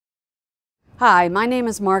Hi, my name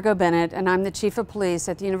is Margo Bennett and I'm the Chief of Police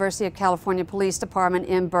at the University of California Police Department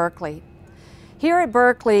in Berkeley. Here at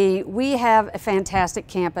Berkeley, we have a fantastic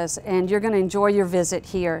campus and you're going to enjoy your visit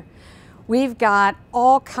here. We've got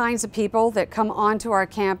all kinds of people that come onto our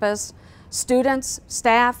campus, students,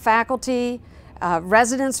 staff, faculty,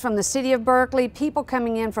 residents from the city of Berkeley, people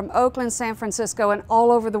coming in from Oakland, San Francisco, and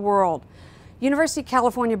all over the world. University of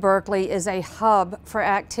California, Berkeley is a hub for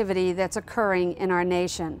activity that's occurring in our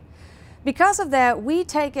nation. Because of that, we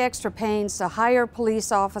take extra pains to hire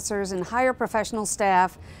police officers and hire professional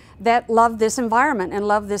staff that love this environment and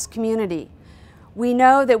love this community. We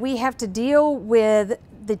know that we have to deal with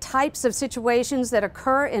the types of situations that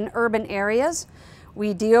occur in urban areas.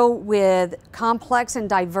 We deal with complex and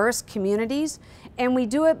diverse communities, and we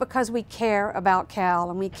do it because we care about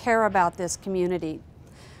Cal and we care about this community.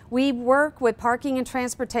 We work with parking and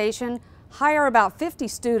transportation, hire about 50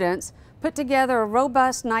 students, put together a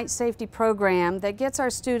robust night safety program that gets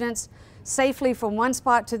our students safely from one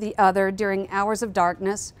spot to the other during hours of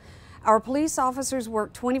darkness. Our police officers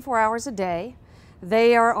work 24 hours a day.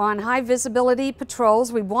 They are on high visibility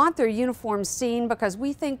patrols. We want their uniforms seen because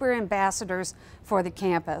we think we're ambassadors for the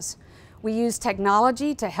campus. We use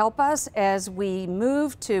technology to help us as we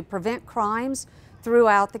move to prevent crimes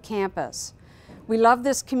throughout the campus. We love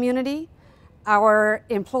this community. Our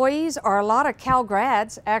employees are a lot of Cal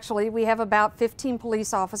grads. Actually, we have about 15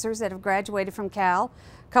 police officers that have graduated from Cal,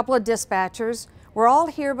 a couple of dispatchers. We're all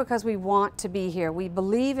here because we want to be here. We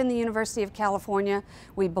believe in the University of California,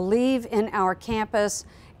 we believe in our campus,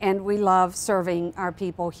 and we love serving our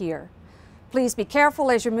people here. Please be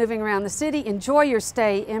careful as you're moving around the city. Enjoy your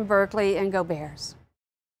stay in Berkeley, and go Bears.